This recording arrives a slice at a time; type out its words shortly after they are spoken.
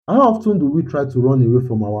How often do we try to run away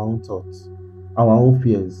from our own thoughts, our own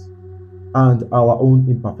fears, and our own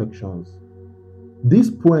imperfections? This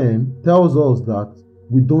poem tells us that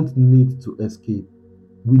we don't need to escape,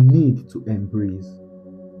 we need to embrace.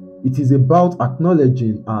 It is about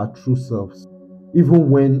acknowledging our true selves, even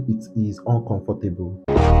when it is uncomfortable.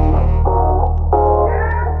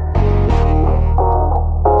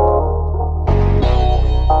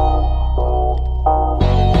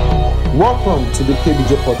 Welcome to the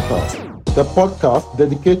KBJ Podcast, the podcast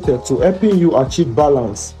dedicated to helping you achieve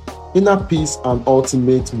balance, inner peace, and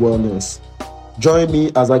ultimate wellness. Join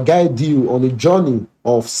me as I guide you on a journey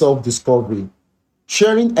of self-discovery,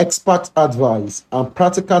 sharing expert advice and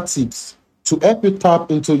practical tips to help you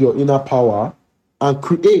tap into your inner power and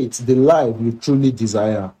create the life you truly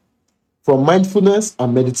desire. From mindfulness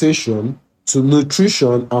and meditation to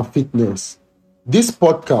nutrition and fitness, this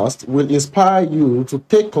podcast will inspire you to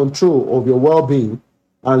take control of your well-being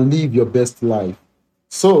and live your best life.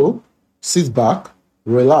 So, sit back,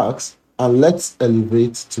 relax, and let's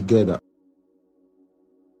elevate together.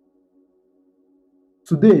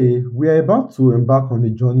 Today, we are about to embark on a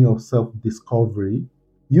journey of self-discovery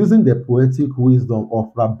using the poetic wisdom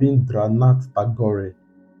of Rabindranath Tagore.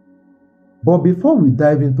 But before we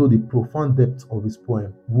dive into the profound depth of his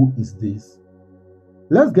poem, Who is This?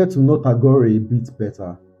 Let's get to know Tagore a bit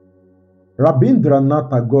better. Rabindranath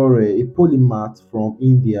Tagore, a polymath from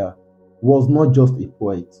India, was not just a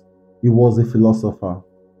poet. He was a philosopher,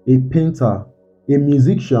 a painter, a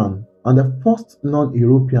musician, and the first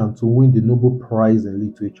non-European to win the Nobel Prize in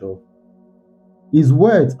Literature. His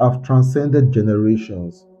words have transcended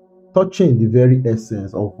generations, touching the very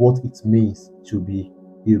essence of what it means to be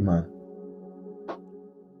human.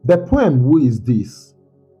 The poem Who is This?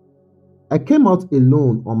 I came out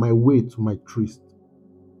alone on my way to my tryst.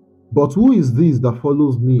 But who is this that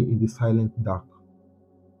follows me in the silent dark?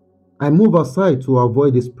 I move aside to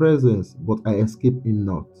avoid his presence, but I escape him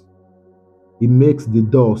not. He makes the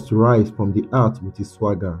dust rise from the earth with his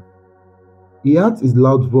swagger. He adds his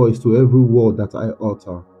loud voice to every word that I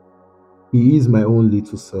utter. He is my own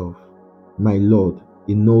little self, my Lord,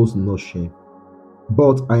 he knows no shame.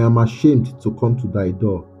 But I am ashamed to come to thy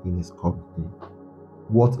door in his company.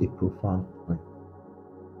 What a profound point.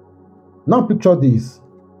 Now picture this.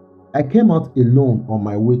 I came out alone on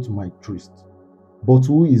my way to my tryst. But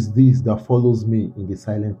who is this that follows me in the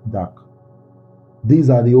silent dark? These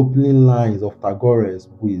are the opening lines of Tagore's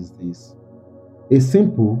Who is This? A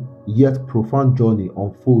simple yet profound journey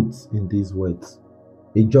unfolds in these words.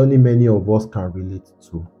 A journey many of us can relate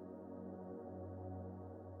to.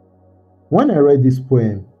 When I read this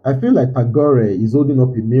poem, I feel like Tagore is holding up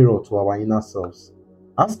a mirror to our inner selves,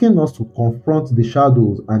 asking us to confront the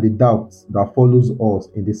shadows and the doubts that follows us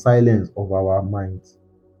in the silence of our minds.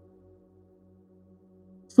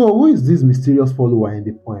 So who is this mysterious follower in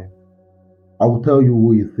the poem? I will tell you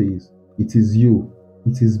who it is. It is you.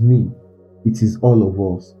 It is me. It is all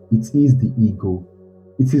of us. It is the ego.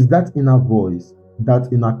 It is that inner voice,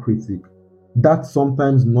 that inner critic, that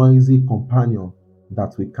sometimes noisy companion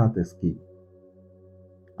that we can't escape.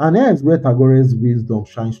 And here is where Tagore's wisdom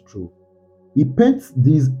shines through. He paints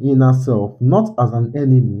this inner self not as an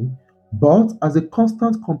enemy, but as a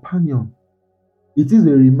constant companion. It is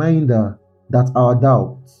a reminder that our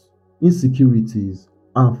doubts, insecurities,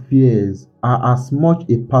 and fears are as much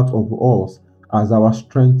a part of us as our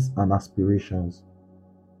strengths and aspirations.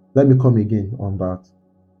 Let me come again on that.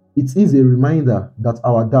 It is a reminder that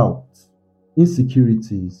our doubts,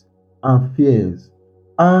 insecurities, and fears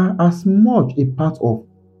are as much a part of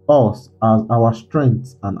us as our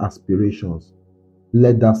strengths and aspirations.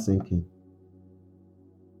 Let that sink in.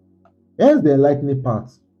 Here's the enlightening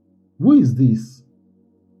part. Who is this?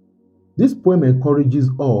 This poem encourages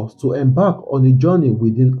us to embark on a journey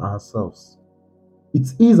within ourselves. It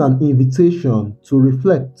is an invitation to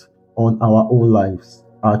reflect on our own lives,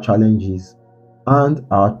 our challenges, and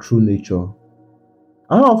our true nature.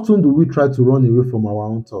 How often do we try to run away from our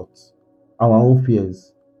own thoughts, our own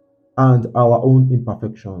fears, and our own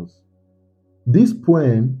imperfections? This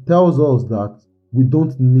poem tells us that we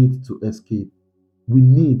don't need to escape, we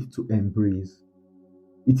need to embrace.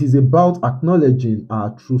 It is about acknowledging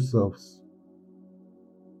our true selves,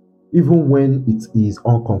 even when it is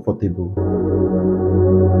uncomfortable.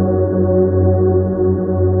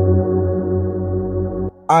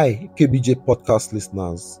 Hi, KBJ podcast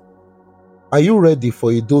listeners. Are you ready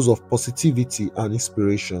for a dose of positivity and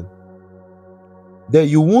inspiration? Then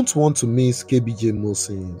you won't want to miss KBJ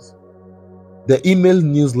Musings, the email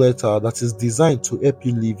newsletter that is designed to help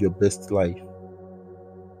you live your best life.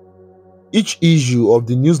 Each issue of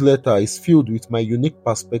the newsletter is filled with my unique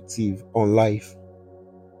perspective on life,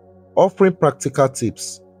 offering practical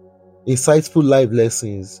tips, insightful life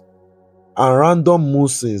lessons, and random mood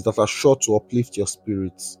swings that are sure to uplift your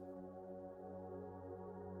spirits.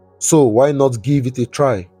 So why not give it a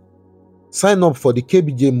try? Sign up for the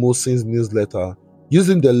KBJ Mood Swings newsletter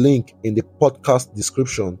using the link in the podcast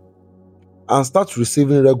description and start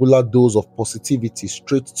receiving regular dose of positivity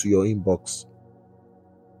straight to your inbox.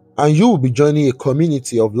 And you will be joining a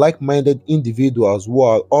community of like-minded individuals who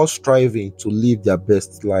are all striving to live their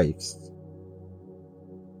best lives.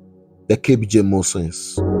 The KBJ Mood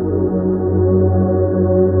Swings.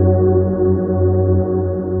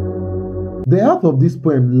 The heart of this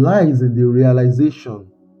poem lies in the realization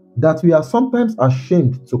that we are sometimes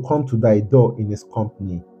ashamed to come to thy door in his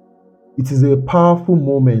company. It is a powerful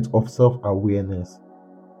moment of self-awareness.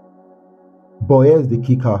 But here's the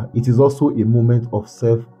kicker, it is also a moment of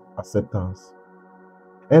self-acceptance.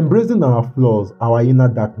 Embracing our flaws, our inner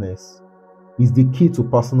darkness, is the key to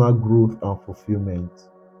personal growth and fulfillment.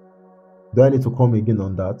 Do I need to come again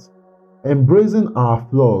on that? Embracing our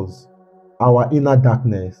flaws, our inner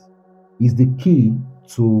darkness, is the key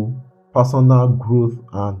to personal growth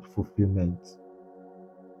and fulfillment.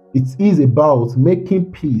 It is about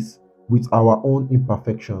making peace with our own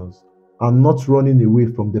imperfections and not running away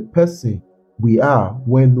from the person we are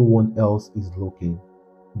when no one else is looking.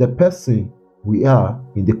 The person we are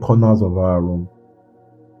in the corners of our room.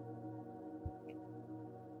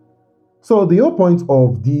 So the whole point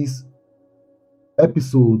of this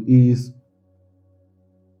episode is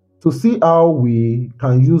to see how we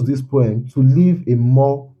can use this poem to live a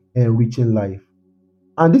more enriching life.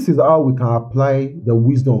 And this is how we can apply the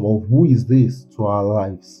wisdom of who is this to our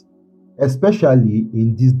lives, especially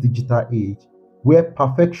in this digital age where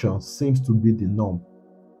perfection seems to be the norm.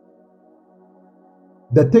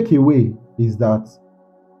 The takeaway is that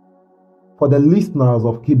for the listeners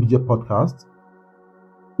of KBJ Podcast,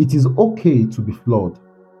 it is okay to be flawed.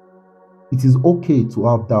 It is okay to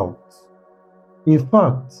have doubts. In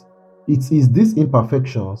fact, it is these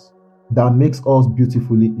imperfections that makes us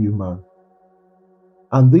beautifully human.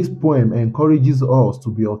 And this poem encourages us to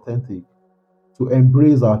be authentic, to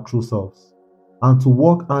embrace our true selves, and to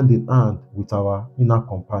walk hand in hand with our inner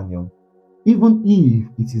companion, even if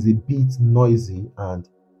it is a bit noisy and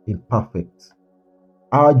imperfect.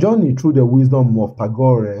 Our journey through the wisdom of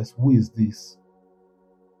Tagore's Who Is This?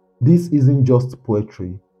 This isn't just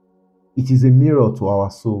poetry. It is a mirror to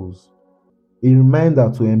our souls, a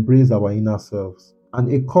reminder to embrace our inner selves,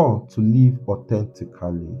 and a call to live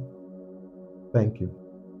authentically. Thank you.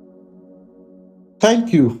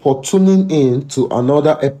 Thank you for tuning in to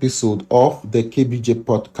another episode of the KBJ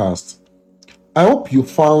Podcast. I hope you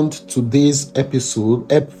found today's episode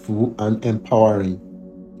helpful and empowering.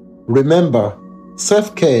 Remember,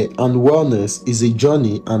 self-care and wellness is a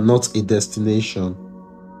journey and not a destination.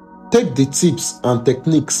 Take the tips and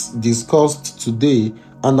techniques discussed today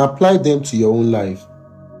and apply them to your own life.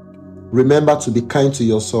 Remember to be kind to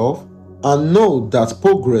yourself and know that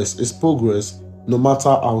progress is progress no matter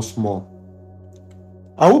how small.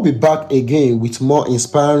 I will be back again with more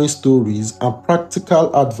inspiring stories and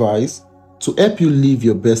practical advice to help you live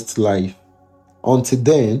your best life. Until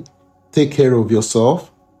then, take care of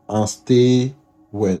yourself and stay well.